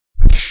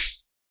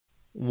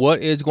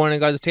What is going on,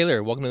 guys? It's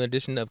Taylor. Welcome to another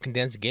edition of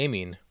Condensed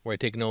Gaming, where I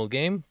take an old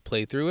game,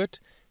 play through it,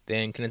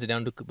 then condense it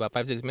down to about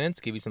 5-6 minutes,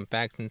 give you some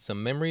facts and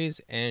some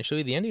memories, and show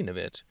you the ending of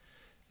it.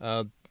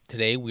 Uh,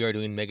 Today we are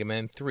doing Mega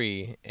Man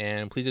 3,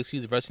 and please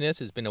excuse the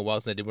rustiness. It's been a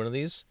while since I did one of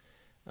these.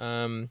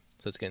 So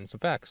let's get into some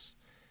facts.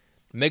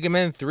 Mega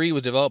Man 3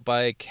 was developed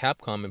by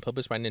Capcom and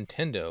published by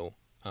Nintendo.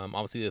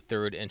 Obviously, the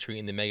third entry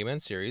in the Mega Man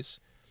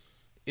series.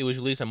 It was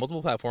released on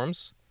multiple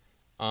platforms,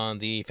 on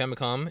the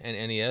Famicom and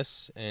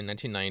NES in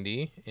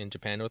 1990 in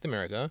Japan, North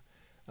America.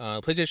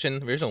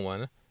 PlayStation, original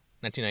one,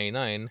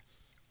 1999.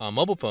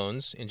 Mobile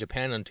phones in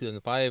Japan in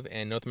 2005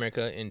 and North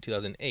America in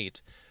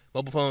 2008.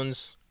 Mobile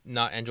phones,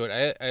 not Android,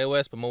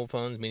 iOS, but mobile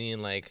phones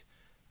meaning like,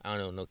 I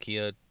don't know,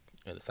 Nokia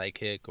or the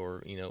Sidekick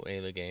or, any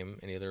other game,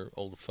 any other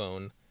old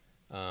phone.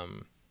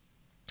 Um,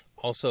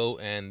 Also,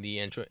 and the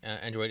Android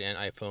and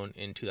iPhone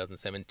in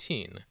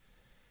 2017.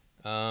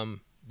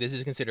 This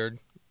is considered,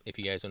 if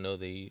you guys don't know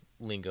the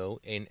lingo,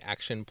 an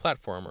action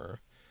platformer.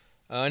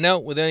 Now,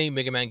 with any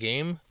Mega Man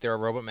game, there are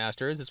robot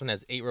masters. This one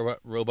has 8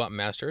 robot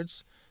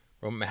masters,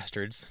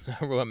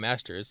 robot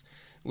masters,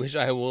 which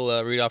I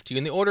will read off to you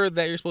in the order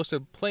that you're supposed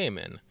to play them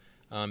in.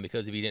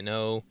 Because if you didn't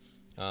know,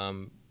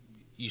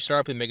 you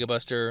start off with Mega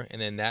Buster,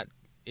 and then that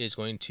is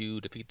going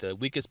to defeat the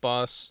weakest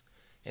boss,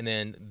 and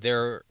then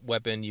their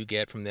weapon you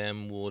get from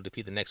them will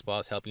defeat the next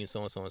boss, helping you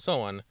so on, so on,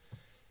 so on.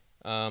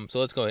 So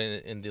let's go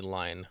ahead and do the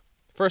line.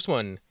 First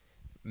one,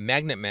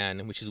 Magnet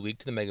Man, which is weak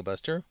to the Mega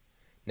Buster.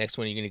 Next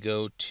one, you're going to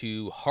go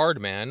to Hard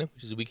Man,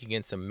 which is weak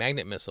against the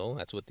Magnet Missile.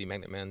 That's what the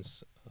Magnet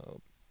Man's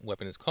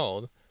weapon is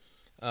called.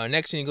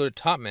 Next, you go to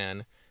Top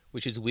Man,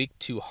 which is weak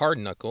to Hard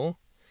Knuckle.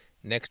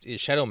 Next is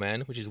Shadow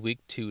Man, which is weak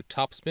to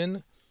Top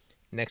Spin.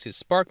 Next is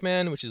Spark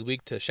Man, which is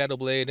weak to Shadow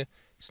Blade.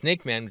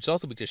 Snake Man, which is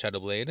also weak to Shadow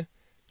Blade.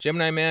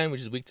 Gemini Man,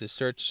 which is weak to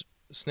Search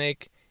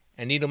Snake.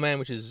 And Needle Man,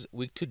 which is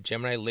weak to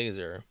Gemini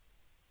Laser.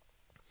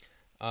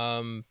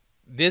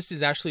 This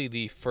is actually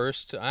the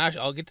first.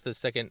 I'll get to the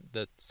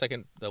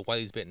second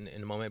Wily's bit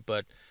in a moment,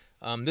 but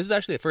this is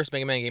actually the first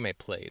Mega Man game I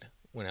played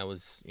when I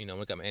was, when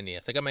I got my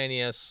NES. I got my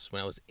NES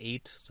when I was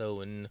 8, so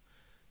in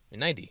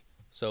 '90.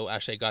 So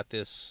actually, I got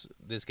this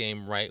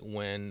game right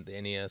when the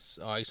NES.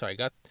 Oh, sorry,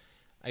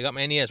 I got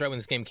my NES right when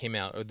this game came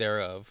out or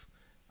thereof.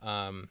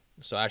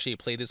 So I actually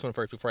played this one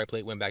first before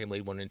I went back and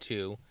played 1 and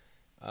 2.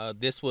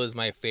 This was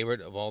my favorite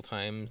of all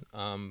time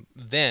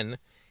then,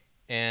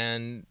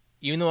 and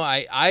even though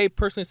I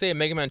personally say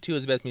Mega Man 2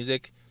 is the best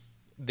music,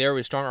 there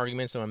were strong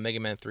arguments on Mega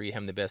Man 3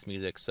 having the best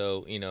music,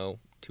 so,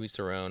 to each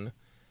their own.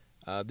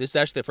 This is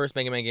actually the first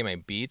Mega Man game I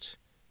beat.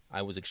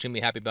 I was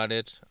extremely happy about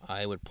it.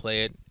 I would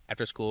play it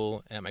after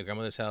school at my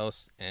grandmother's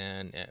house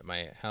and at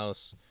my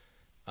house,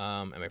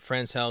 at my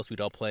friend's house.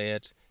 We'd all play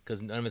it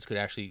because none of us could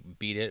actually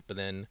beat it, but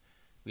then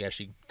we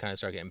actually kind of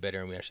started getting better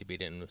and we actually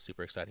beat it, and it was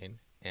super exciting.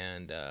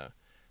 And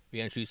we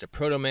got introduced to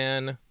Proto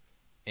Man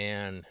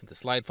and the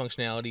slide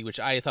functionality, which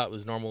I thought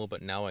was normal,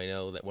 but now I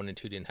know that 1 and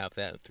 2 didn't have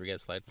that. 3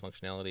 had slide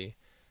functionality.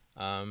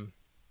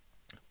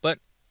 But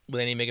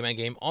with any Mega Man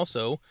game,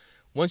 also,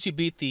 once you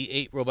beat the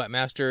 8 Robot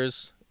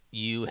Masters,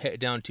 you head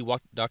down to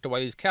Dr.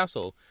 Wily's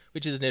Castle,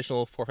 which is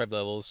initial 4 or 5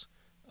 levels,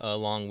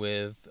 along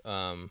with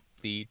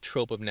the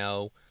trope of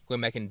now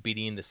going back and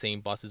beating the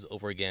same bosses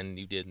over again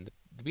you did in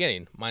the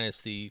beginning, minus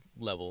the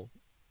level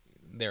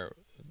there,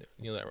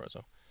 that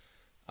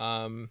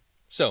also.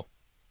 So,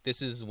 this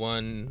is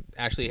one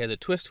actually has a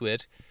twist to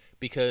it,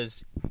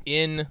 because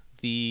in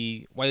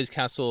the Wily's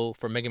Castle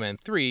for Mega Man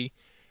 3,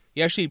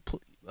 you actually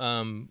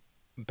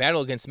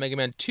battle against Mega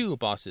Man 2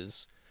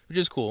 bosses, which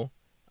is cool.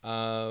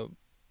 I'm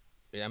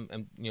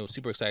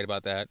super excited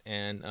about that,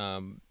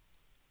 and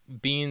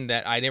being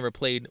that I never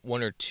played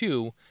 1 or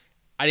 2,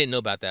 I didn't know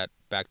about that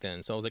back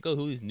then. So I was like, oh,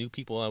 who are these new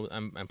people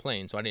I'm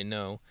playing? So I didn't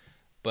know.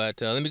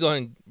 But let me go ahead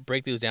and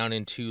break these down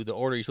into the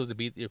order you're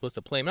supposed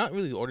to play them. Not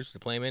really the order you're supposed to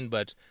play them in,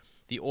 but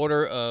the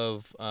order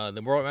of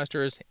the Robot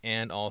Masters,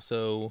 and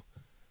also,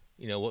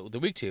 what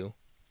they're weak to.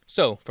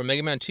 So, for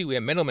Mega Man 2, we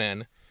have Metal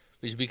Man,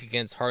 which is weak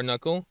against Hard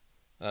Knuckle.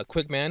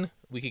 Quick Man,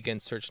 weak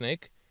against Search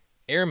Snake.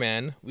 Air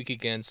Man, weak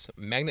against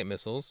Magnet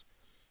Missiles.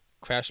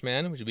 Crash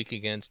Man, which is weak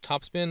against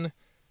Top Spin.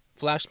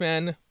 Flash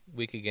Man,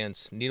 weak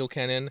against Needle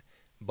Cannon.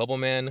 Bubble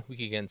Man,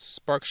 weak against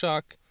Spark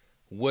Shock.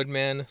 Wood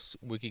Man,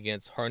 weak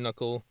against Hard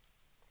Knuckle.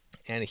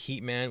 And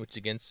Heat Man, which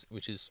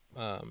is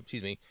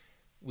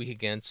weak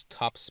against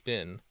Top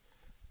Spin.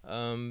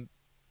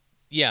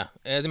 Yeah,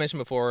 as I mentioned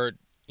before,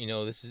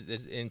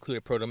 this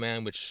included Proto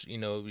Man, which, you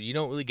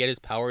don't really get his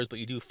powers, but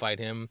you do fight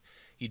him.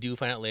 You do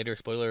find out later,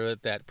 spoiler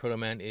alert, that Proto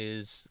Man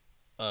is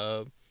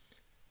Mega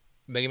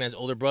Man's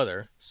older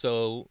brother.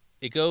 So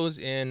it goes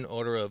in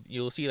order of,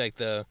 you'll see like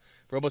the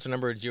robots are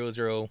numbered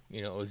 00,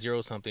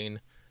 0 something,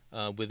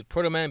 with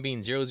Proto Man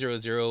being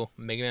 000,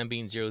 Mega Man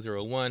being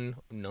 001,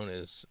 known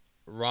as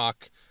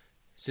Rock,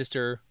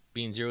 Sister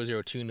being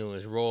 002, known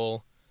as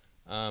Roll.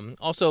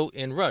 Also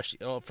in Rush,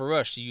 for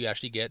Rush, you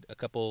actually get a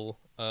couple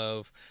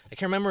of, I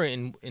can't remember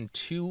in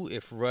 2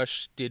 if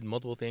Rush did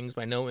multiple things,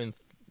 but I know in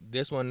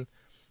this one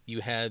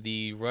you had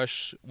the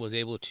Rush was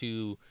able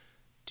to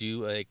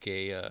do like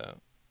a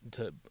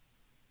to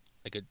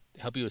could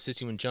help you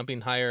assist you in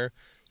jumping higher.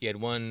 You had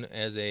one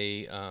as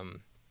a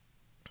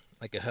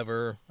like a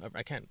hover.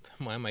 I can't.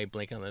 Why am I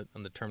blanking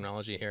on the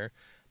terminology here?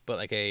 But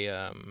like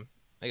a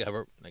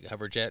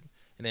hover jet,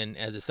 and then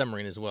as a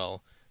submarine as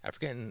well. I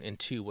forget in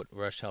two what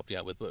Rush helped you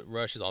out with, but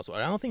Rush is also. I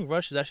don't think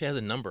Rush actually has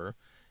a number.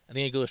 I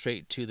think it goes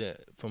straight to the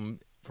from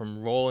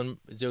roll in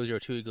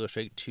 002. It goes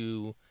straight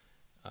to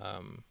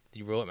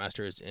the Robot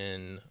Masters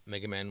in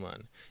Mega Man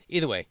 1.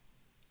 Either way,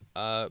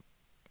 I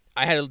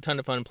had a ton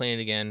of fun playing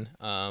it again.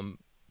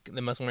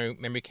 The muscle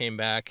memory came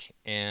back,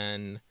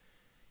 and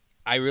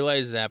I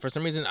realized that for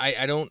some reason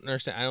I don't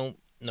understand. I don't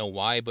know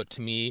why, but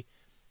to me,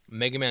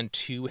 Mega Man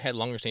 2 had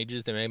longer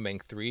stages than Mega Man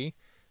 3.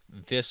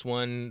 This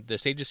one, the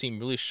stages seemed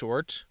really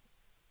short.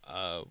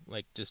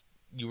 Like just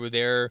you were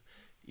there,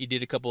 you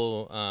did a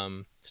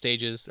couple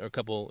stages or a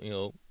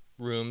couple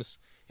rooms,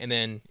 and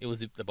then it was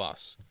the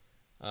boss.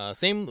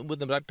 Same with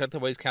the Dr.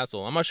 White's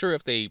castle. I'm not sure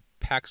if they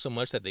packed so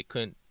much that they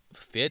couldn't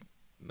fit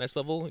mess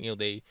level.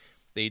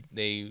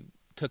 They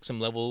took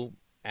some level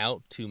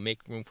out to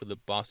make room for the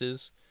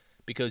bosses,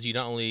 because you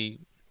not only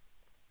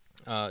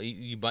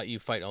you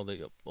fight all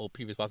the old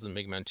previous bosses in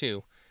Mega Man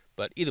 2,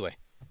 but either way,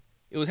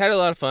 had a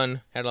lot of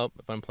fun. Had a lot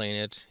of fun playing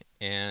it,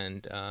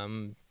 and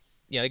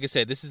yeah, like I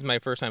said, this is my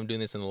first time doing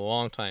this in a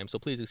long time, so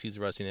please excuse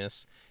the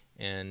rustiness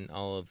and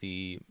all of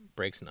the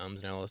breaks and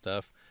ums and all that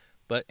stuff.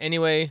 But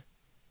anyway,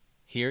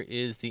 here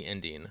is the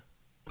ending.